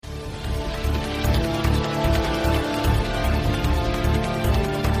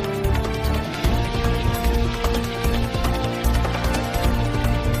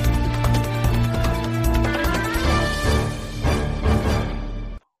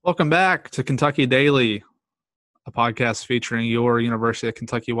Welcome back to Kentucky Daily, a podcast featuring your University of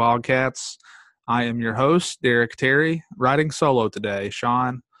Kentucky Wildcats. I am your host, Derek Terry, riding solo today.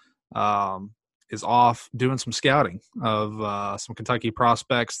 Sean is off doing some scouting of some Kentucky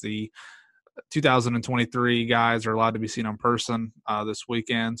prospects. The 2023 guys are allowed to be seen in person this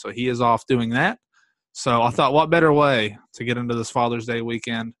weekend, so he is off doing that. So I thought, what better way to get into this Father's Day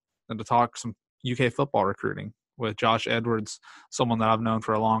weekend than to talk some UK football recruiting with Josh Edwards, someone that I've known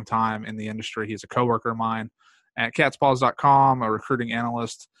for a long time in the industry. He's a coworker of mine at catspaws.com, a recruiting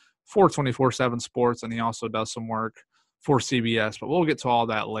analyst for 24/7 Sports, and he also does some work for CBS, but we'll get to all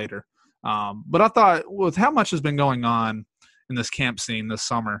that later. But I thought with how much has been going on in this camp scene this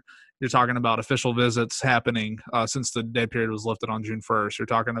summer, you're talking about official visits happening since the dead period was lifted on June 1st. You're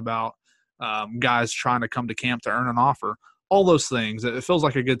talking about guys trying to come to camp to earn an offer. All those things. It feels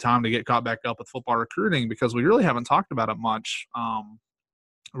like a good time to get caught back up with football recruiting because we really haven't talked about it much,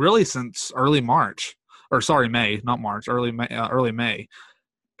 really since early March. May, not March, early May.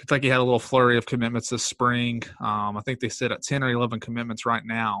 Kentucky had a little flurry of commitments this spring. I think they sit at 10 or 11 commitments right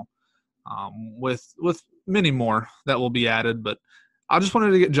now, with many more that will be added. But I just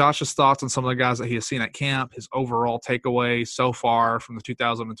wanted to get Josh's thoughts on some of the guys that he has seen at camp, his overall takeaway so far from the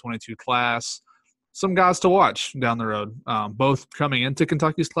 2022 class. Some guys to watch down the road, both coming into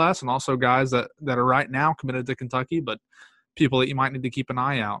Kentucky's class and also guys that are right now committed to Kentucky, but people that you might need to keep an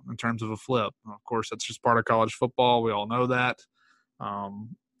eye out in terms of a flip. Of course, that's just part of college football. We all know that.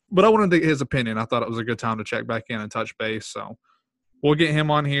 But I wanted to get his opinion. I thought it was a good time to check back in and touch base. So we'll get him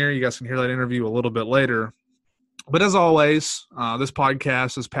on here. You guys can hear that interview a little bit later. But as always, this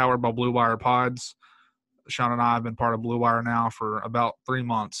podcast is powered by Blue Wire Pods. Sean and I have been part of Blue Wire now for about 3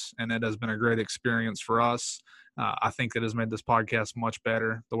 months, and it has been a great experience for us. I think it has made this podcast much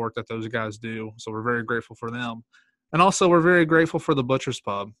better, the work that those guys do. So we're very grateful for them. And also we're very grateful for the Butcher's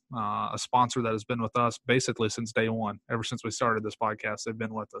Pub, a sponsor that has been with us basically since day one. Ever since we started this podcast, they've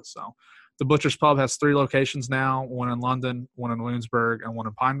been with us. So the Butcher's Pub has 3 locations now, one in London, one in Williamsburg, and one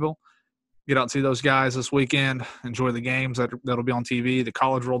in Pineville. Get out and see those guys this weekend. Enjoy the games that'll be on TV. The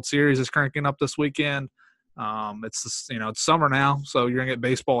College World Series is cranking up this weekend. It's summer now, so you're gonna get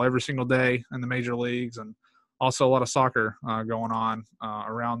baseball every single day in the major leagues, and also a lot of soccer going on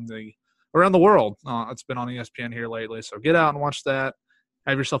around the world. It's been on ESPN here lately, so get out and watch that.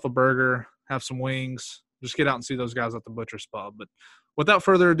 Have yourself a burger, have some wings. Just get out and see those guys at the Butcher's Pub. But without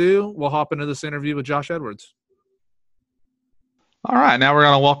further ado, we'll hop into this interview with Josh Edwards. All right, now we're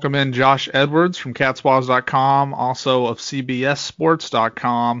going to welcome in Josh Edwards from catspaws.com, also of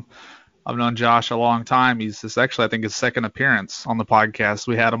cbssports.com. I've known Josh a long time. This is actually, I think, his second appearance on the podcast.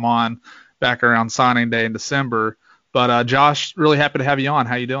 We had him on back around signing day in December. But Josh, really happy to have you on.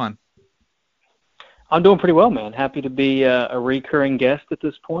 How you doing? I'm doing pretty well, man. Happy to be a recurring guest at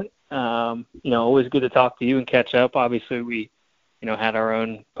this point. Always good to talk to you and catch up. Obviously, we, had our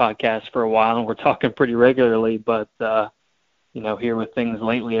own podcast for a while, and we're talking pretty regularly. But here with things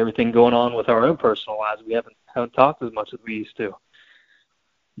lately, everything going on with our own personal lives, we haven't talked as much as we used to.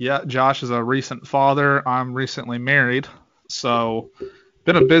 Yeah, Josh is a recent father. I'm recently married, so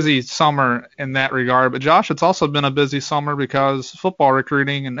been a busy summer in that regard. But Josh, it's also been a busy summer because football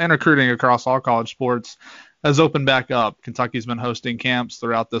recruiting and recruiting across all college sports has opened back up. Kentucky's been hosting camps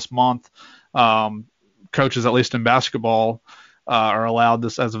throughout this month. Coaches, at least in basketball, are allowed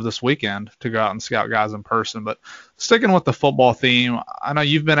as of this weekend to go out and scout guys in person. But sticking with the football theme, I know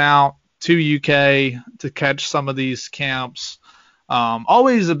you've been out to UK to catch some of these camps.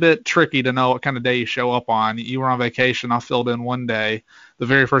 Always a bit tricky to know what kind of day you show up on. You were on vacation. I filled in one day, the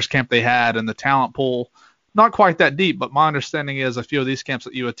very first camp they had, and the talent pool, not quite that deep, but my understanding is a few of these camps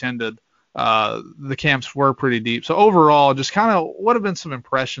that you attended, the camps were pretty deep. So overall, just kind of what have been some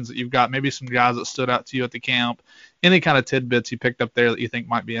impressions that you've got, maybe some guys that stood out to you at the camp, any kind of tidbits you picked up there that you think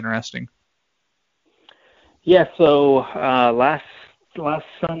might be interesting? Yeah, so last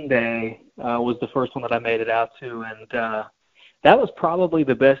Sunday was the first one that I made it out to, and that was probably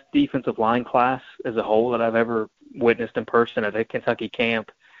the best defensive line class as a whole that I've ever witnessed in person at a Kentucky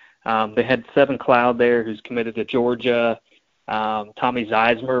camp. They had Seven Cloud there, who's committed to Georgia, Tommy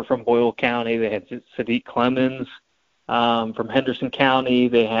Zeismer from Boyle County. They had Sadiq Clemens from Henderson County.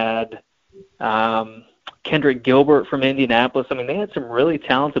 They had Kendrick Gilbert from Indianapolis. I mean, they had some really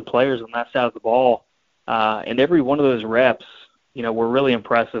talented players on that side of the ball. And every one of those reps, were really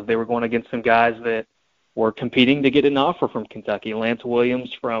impressive. They were going against some guys that were competing to get an offer from Kentucky. Lance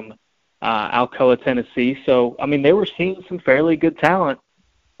Williams from Alcoa, Tennessee. So, I mean, they were seeing some fairly good talent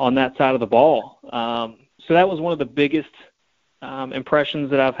on that side of the ball. So that was one of the biggest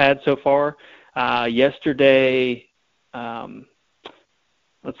impressions that I've had so far. Yesterday,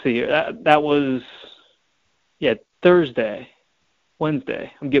 let's see, that was, Thursday,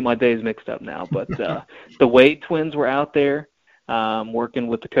 Wednesday. I'm getting my days mixed up now. But the Wade twins were out there working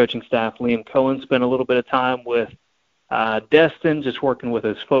with the coaching staff. Liam Cohen spent a little bit of time with Destin, just working with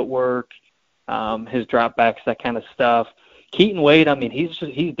his footwork, his dropbacks, that kind of stuff. Keaton Wade, I mean, he's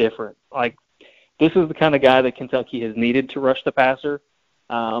different. Like, this is the kind of guy that Kentucky has needed to rush the passer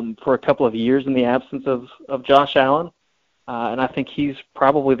for a couple of years in the absence of Josh Allen. And I think he's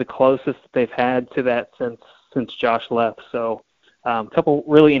probably the closest that they've had to that since Josh left. So a couple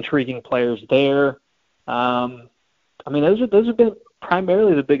really intriguing players there. I mean, those have been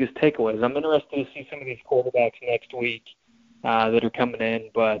primarily the biggest takeaways. I'm interested to see some of these quarterbacks next week that are coming in,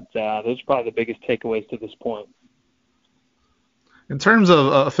 but those are probably the biggest takeaways to this point. In terms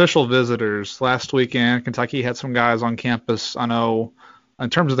of official visitors, last weekend, Kentucky had some guys on campus. I know in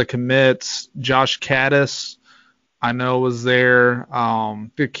terms of the commits, Josh Caddis, I know, was there.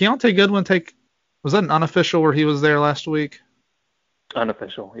 Did Keontae Goodwin was that an unofficial where he was there last week?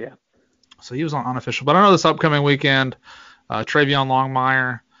 Unofficial, yeah. So he was on unofficial. But I know this upcoming weekend, Travion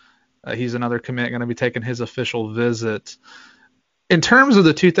Longmire, he's another commit, going to be taking his official visit. In terms of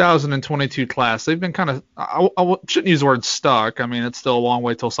the 2022 class, they've been kind of, I shouldn't use the word stuck. I mean, it's still a long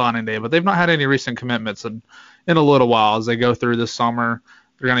way till signing day, but they've not had any recent commitments in a little while. As they go through this summer,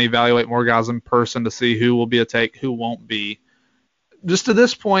 they're going to evaluate more guys in person to see who will be a take, who won't be. Just to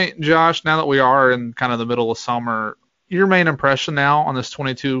this point, Josh, now that we are in kind of the middle of summer, your main impression now on this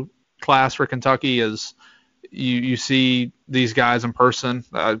 22 class for Kentucky is you see these guys in person,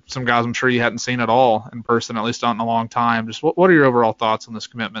 some guys I'm sure you hadn't seen at all in person, at least not in a long time. Just what are your overall thoughts on this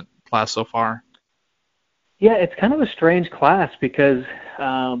commitment class so far? Yeah, it's kind of a strange class because,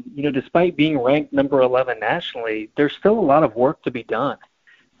 despite being ranked number 11 nationally, there's still a lot of work to be done.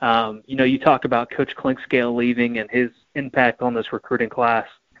 You talk about Coach Clinkscale leaving and his impact on this recruiting class.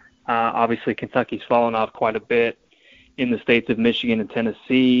 Obviously, Kentucky's fallen off quite a bit in the states of Michigan and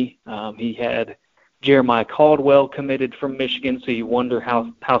Tennessee. He had Jeremiah Caldwell committed from Michigan, so you wonder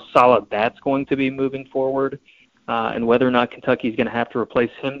how solid that's going to be moving forward and whether or not Kentucky's going to have to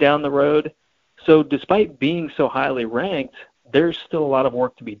replace him down the road. So despite being so highly ranked, there's still a lot of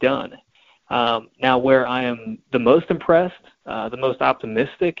work to be done. Now, where I am the most impressed, the most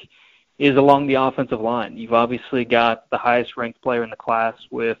optimistic, is along the offensive line. You've obviously got the highest-ranked player in the class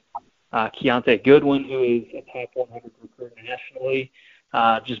with Keontae Goodwin, who is a top 100 recruit nationally.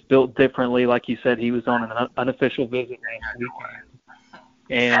 Just built differently. Like you said, he was on an unofficial visit last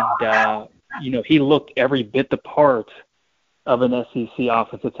weekend. And, he looked every bit the part of an SEC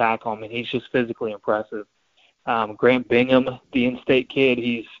offensive tackle. I mean, he's just physically impressive. Grant Bingham, the in-state kid,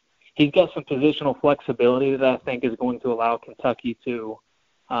 he's got some positional flexibility that I think is going to allow Kentucky to,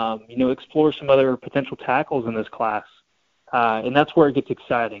 explore some other potential tackles in this class. And that's where it gets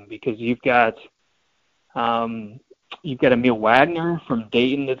exciting because you've got Emil Wagner from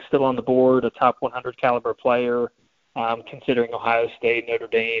Dayton that's still on the board, a top 100 caliber player, considering Ohio State, Notre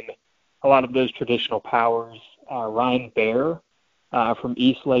Dame, a lot of those traditional powers. Ryan Baer from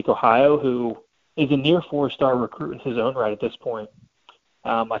East Lake, Ohio, who is a near 4-star recruit in his own right at this point.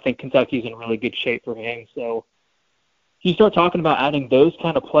 I think Kentucky's in really good shape for him. So you start talking about adding those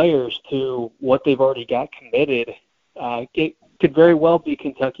kind of players to what they've already got committed, it could very well be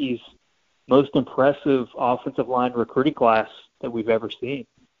Kentucky's most impressive offensive line recruiting class that we've ever seen.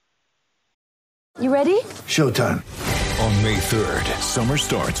 You ready? Showtime. On May 3rd, summer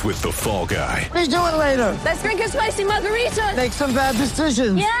starts with The Fall Guy. Let's do it later. Let's drink a spicy margarita. Make some bad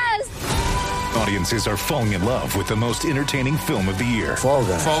decisions. Yes! Audiences are falling in love with the most entertaining film of the year. Fall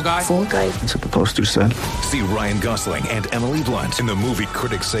Guy. Fall Guy? Fall Guy. That's what the poster said. See Ryan Gosling and Emily Blunt in the movie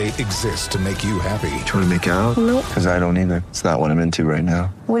critics say exists to make you happy. Trying to make it out? Nope. Because I don't either. It's not what I'm into right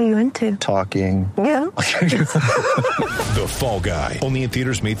now. What are you into? Talking. Yeah. The Fall Guy. Only in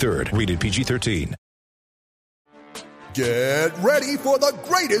theaters May 3rd. Rated PG-13. Get ready for the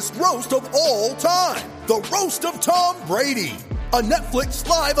greatest roast of all time. The Roast of Tom Brady. A Netflix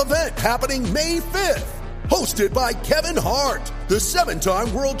live event happening May 5th. Hosted by Kevin Hart. The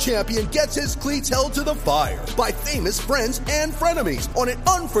 7-time world champion gets his cleats held to the fire by famous friends and frenemies on an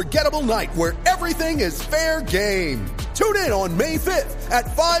unforgettable night where everything is fair game. Tune in on May 5th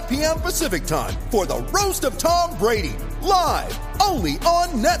at 5 p.m. Pacific time for the Roast of Tom Brady. Live only on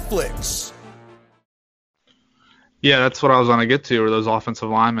Netflix. Yeah, that's what I was going to get to, or those offensive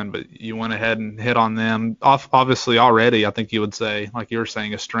linemen, but you went ahead and hit on them. Obviously, already, I think you would say, like you were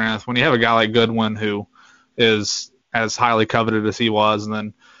saying, a strength. When you have a guy like Goodwin who is as highly coveted as he was, and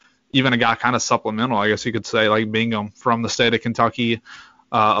then even a guy kind of supplemental, I guess you could say, like Bingham from the state of Kentucky,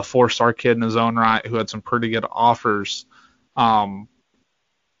 a 4-star kid in his own right who had some pretty good offers.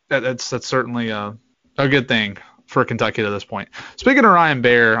 that's certainly a good thing for Kentucky to this point. Speaking of Ryan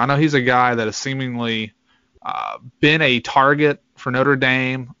Baer, I know he's a guy that has seemingly been a target for Notre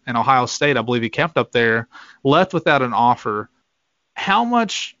Dame and Ohio State. I believe he camped up there, left without an offer. How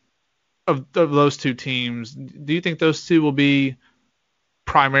much of those two teams do you think those two will be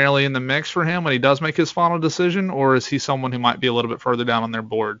primarily in the mix for him when he does make his final decision, or is he someone who might be a little bit further down on their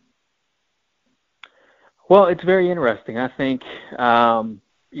board? Well, it's very interesting. I think, when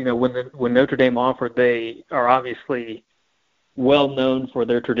Notre Dame offered, they are obviously well known for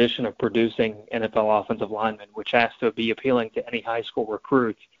their tradition of producing NFL offensive linemen, which has to be appealing to any high school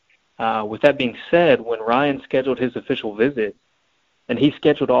recruit. With that being said, when Ryan scheduled his official visit, and he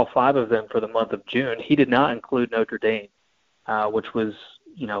scheduled all 5 of them for the month of June, he did not include Notre Dame, which was,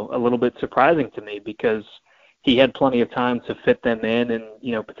 a little bit surprising to me because he had plenty of time to fit them in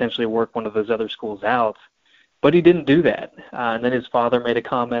and, potentially work one of those other schools out. But he didn't do that. And then his father made a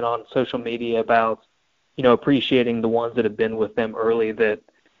comment on social media about, appreciating the ones that have been with them early, that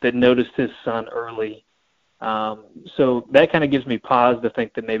noticed his son early. So that kind of gives me pause to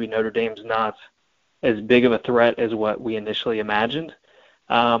think that maybe Notre Dame's not as big of a threat as what we initially imagined.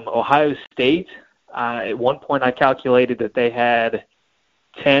 Ohio State, at one point I calculated that they had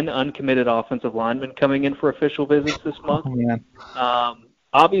 10 uncommitted offensive linemen coming in for official visits this month. Oh, man.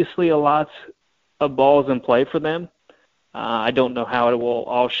 Obviously a lot of balls in play for them. I don't know how it will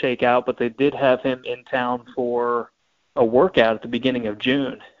all shake out, but they did have him in town for a workout at the beginning of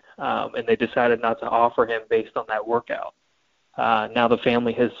June, and they decided not to offer him based on that workout. Now the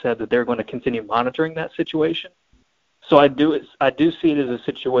family has said that they're going to continue monitoring that situation. So I do see it as a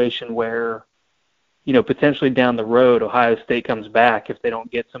situation where, potentially down the road, Ohio State comes back if they don't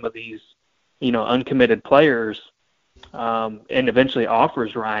get some of these, uncommitted players, and eventually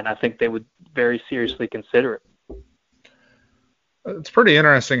offers Ryan. I think they would very seriously consider it. It's pretty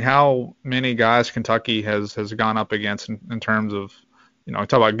interesting how many guys Kentucky has gone up against in terms of, we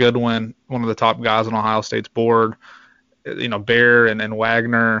talk about Goodwin, one of the top guys on Ohio State's board, Baer and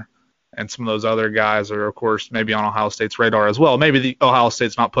Wagner, and some of those other guys are, of course, maybe on Ohio State's radar as well. Maybe the Ohio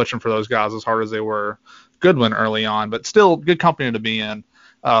State's not pushing for those guys as hard as they were Goodwin early on, but still good company to be in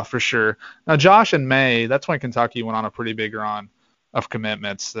for sure. Now, Josh and May, that's when Kentucky went on a pretty big run of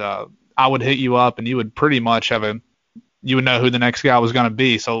commitments. I would hit you up, and you would pretty much you would know who the next guy was going to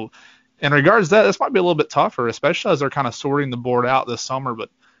be. So in regards to that, this might be a little bit tougher, especially as they're kind of sorting the board out this summer. But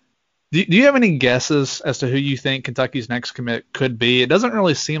do you have any guesses as to who you think Kentucky's next commit could be? It doesn't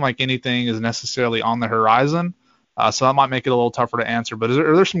really seem like anything is necessarily on the horizon, so that might make it a little tougher to answer. But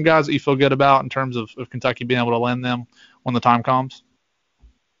are there some guys that you feel good about in terms of Kentucky being able to lend them when the time comes?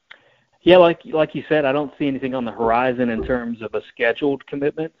 Yeah, like you said, I don't see anything on the horizon in terms of a scheduled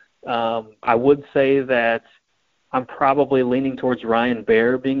commitment. I would say that I'm probably leaning towards Ryan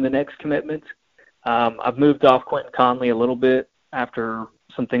Baer being the next commitment. I've moved off Quentin Conley a little bit after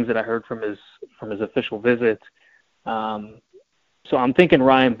some things that I heard from his official visit. So I'm thinking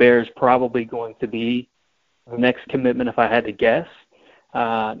Ryan Baer is probably going to be the next commitment if I had to guess.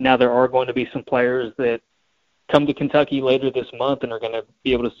 Now there are going to be some players that come to Kentucky later this month and are going to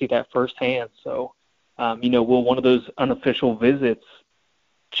be able to see that firsthand. So, will one of those unofficial visits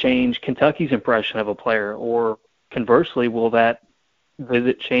change Kentucky's impression of a player, or conversely, will that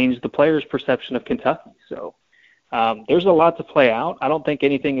visit change the player's perception of Kentucky? So there's a lot to play out. I don't think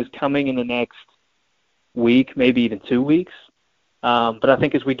anything is coming in the next week, maybe even 2 weeks. But I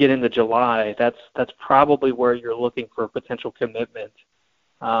think as we get into July, that's probably where you're looking for a potential commitment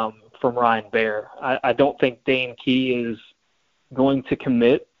from Ryan Baer. I don't think Dane Key is going to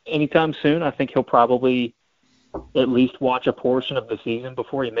commit anytime soon. I think he'll probably at least watch a portion of the season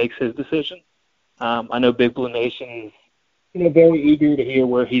before he makes his decision. I know Big Blue Nation is very eager to hear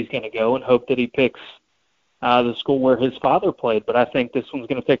where he's going to go and hope that he picks the school where his father played. But I think this one's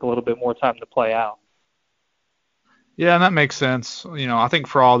going to take a little bit more time to play out. Yeah, and that makes sense. I think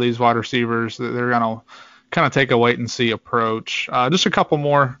for all these wide receivers, they're going to kind of take a wait-and-see approach. Just a couple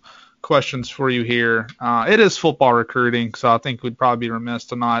more questions for you here. It is football recruiting, so I think we'd probably be remiss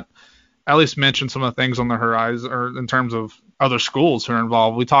to not at least mention some of the things on the horizon or in terms of other schools who are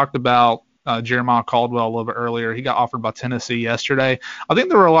involved. We talked about Jeremiah Caldwell a little bit earlier. He got offered by Tennessee yesterday. I think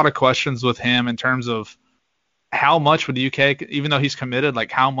there were a lot of questions with him in terms of how much would UK, even though he's committed,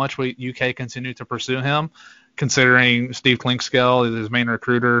 like how much would UK continue to pursue him, considering Steve Klinkscale is his main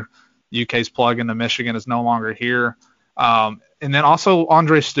recruiter. UK's plug into Michigan is no longer here. And then also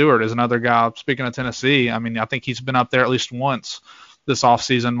Andre Stewart is another guy. Speaking of Tennessee, I think he's been up there at least once this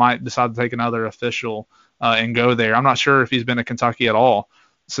offseason, might decide to take another official and go there. I'm not sure if he's been to Kentucky at all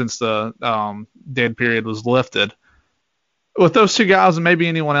since the dead period was lifted. With those two guys and maybe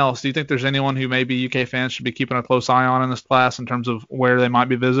anyone else, do you think there's anyone who maybe UK fans should be keeping a close eye on in this class in terms of where they might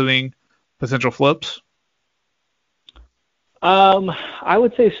be visiting potential flips? I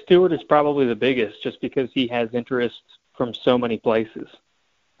would say Stewart is probably the biggest just because he has interest from so many places.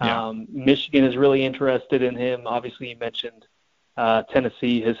 Yeah. Michigan is really interested in him. Obviously, you mentioned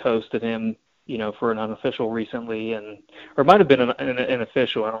Tennessee has hosted him, for an unofficial recently, or it might have been an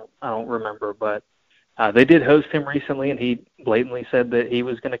official. I don't remember, but they did host him recently, and he blatantly said that he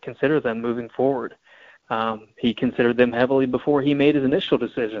was going to consider them moving forward. He considered them heavily before he made his initial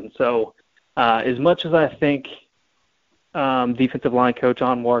decision. So, as much as I think defensive line coach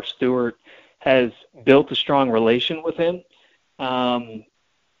Anwar Stewart has built a strong relation with him,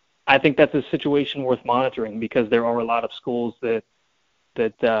 I think that's a situation worth monitoring because there are a lot of schools that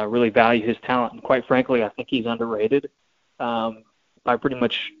really value his talent. And quite frankly, I think he's underrated by pretty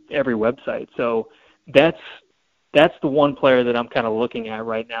much every website. So that's the one player that I'm kind of looking at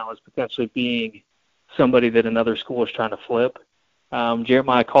right now as potentially being somebody that another school is trying to flip.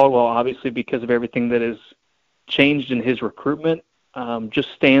 Jeremiah Caldwell, obviously, because of everything that has changed in his recruitment,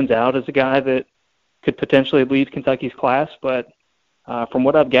 just stands out as a guy that could potentially lead Kentucky's class. But from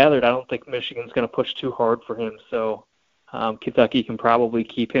what I've gathered, I don't think Michigan's going to push too hard for him. So Kentucky can probably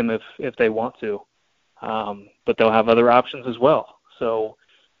keep him if they want to. But they'll have other options as well. So,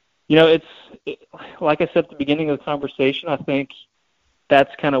 like I said at the beginning of the conversation, I think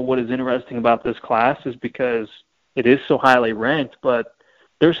that's kind of what is interesting about this class is because it is so highly ranked, but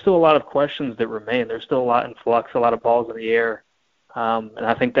there's still a lot of questions that remain. There's still a lot in flux, a lot of balls in the air. And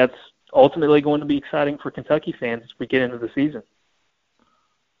I think that's ultimately going to be exciting for Kentucky fans as we get into the season.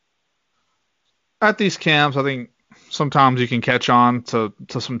 At these camps, I think sometimes you can catch on to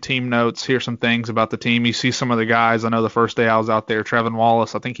some team notes, hear some things about the team. You see some of the guys. I know the first day I was out there, Trevin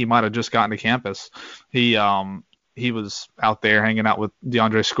Wallace, I think he might have just gotten to campus. He was out there hanging out with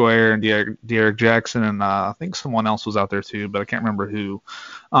DeAndre Square and De'Aaron Jackson, and I think someone else was out there too, but I can't remember who.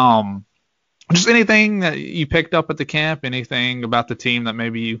 Just anything that you picked up at the camp, anything about the team that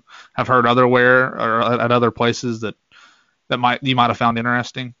maybe you have heard otherwhere or at other places that you might have found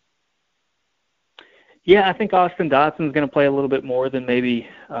interesting? Yeah, I think Austin Dotson's going to play a little bit more than maybe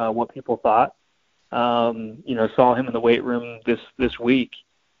what people thought. Saw him in the weight room this week.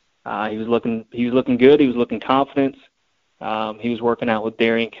 He was looking good. He was looking confident. He was working out with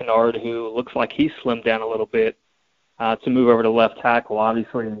Darian Kennard, who looks like he's slimmed down a little bit to move over to left tackle.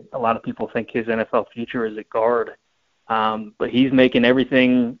 Obviously, a lot of people think his NFL future is at guard, but he's making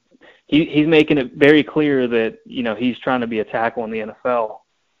everything. He's making it very clear that he's trying to be a tackle in the NFL.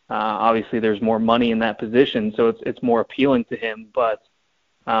 Obviously, there's more money in that position, so it's more appealing to him. But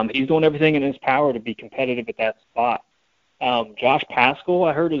he's doing everything in his power to be competitive at that spot. Josh Paschal,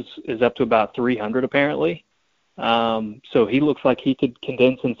 I heard, is up to about 300 apparently. So he looks like he could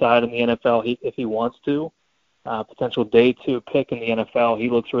condense inside in the NFL if he wants to. Potential day 2 pick in the NFL. He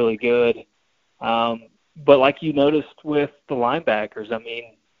looks really good. But like you noticed with the linebackers, I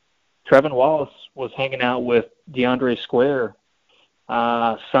mean, Trevin Wallace was hanging out with DeAndre Square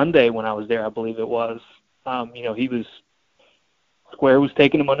Sunday when I was there, I believe it was. Square was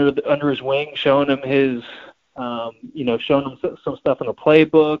taking him under his wing, showing him showing him some stuff in the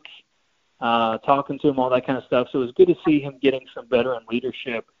playbook, talking to him, all that kind of stuff. So it was good to see him getting some veteran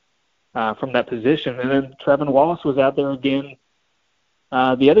leadership from that position. And then Trevin Wallace was out there again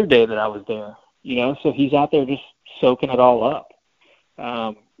the other day that I was there. So he's out there just soaking it all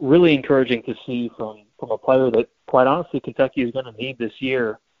up. Really encouraging to see from a player that, quite honestly, Kentucky is going to need this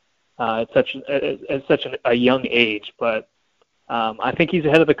year at such a young age. But I think he's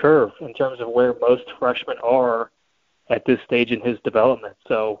ahead of the curve in terms of where most freshmen are at this stage in his development.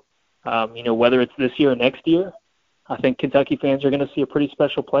 So, whether it's this year or next year, I think Kentucky fans are going to see a pretty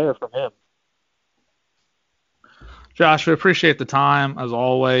special player from him. Josh, we appreciate the time, as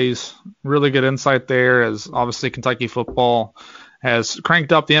always. Really good insight there, as obviously Kentucky football has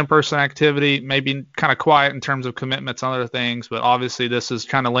cranked up the in-person activity, maybe kind of quiet in terms of commitments and other things, but obviously this is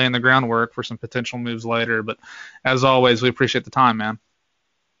kind of laying the groundwork for some potential moves later. But as always, we appreciate the time, man.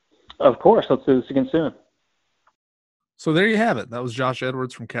 Of course. Let's do this again soon. So there you have it. That was Josh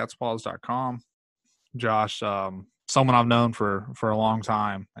Edwards from catspaws.com. Josh, someone I've known for a long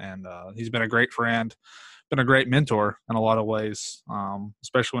time, and he's been a great friend, been a great mentor in a lot of ways,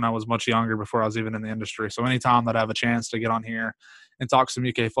 especially when I was much younger before I was even in the industry. So anytime that I have a chance to get on here and talk some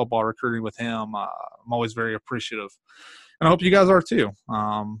UK football recruiting with him, I'm always very appreciative. And I hope you guys are too.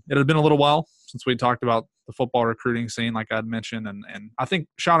 It had been a little while since we talked about the football recruiting scene, like I'd mentioned. And I think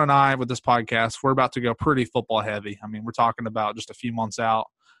Sean and I, with this podcast, we're about to go pretty football heavy. I mean, we're talking about just a few months out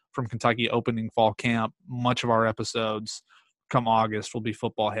from Kentucky opening fall camp. Much of our episodes come August will be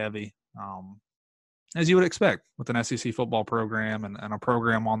football heavy, as you would expect with an SEC football program and a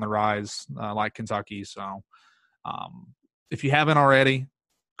program on the rise like Kentucky. So if you haven't already,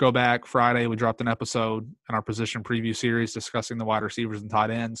 go back. Friday, we dropped an episode in our position preview series discussing the wide receivers and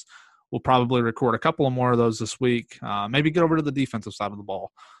tight ends. We'll probably record a couple of more of those this week. Maybe get over to the defensive side of the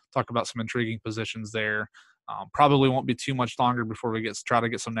ball, talk about some intriguing positions there. Probably won't be too much longer before we try to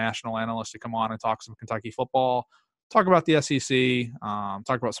get some national analysts to come on and talk some Kentucky football, talk about the SEC,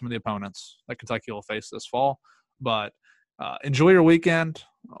 talk about some of the opponents that Kentucky will face this fall. But enjoy your weekend.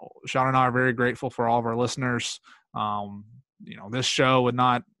 Sean and I are very grateful for all of our listeners. This show would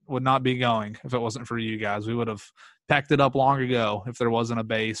not be going if it wasn't for you guys. We would have packed it up long ago if there wasn't a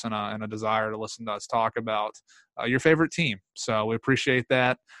base and a desire to listen to us talk about your favorite team. So we appreciate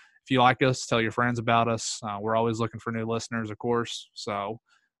that. If you like us, tell your friends about us. We're always looking for new listeners, of course. So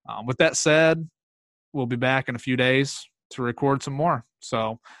with that said, we'll be back in a few days to record some more.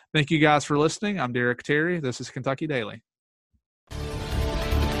 So thank you guys for listening. I'm Derek Terry. This is Kentucky Daily.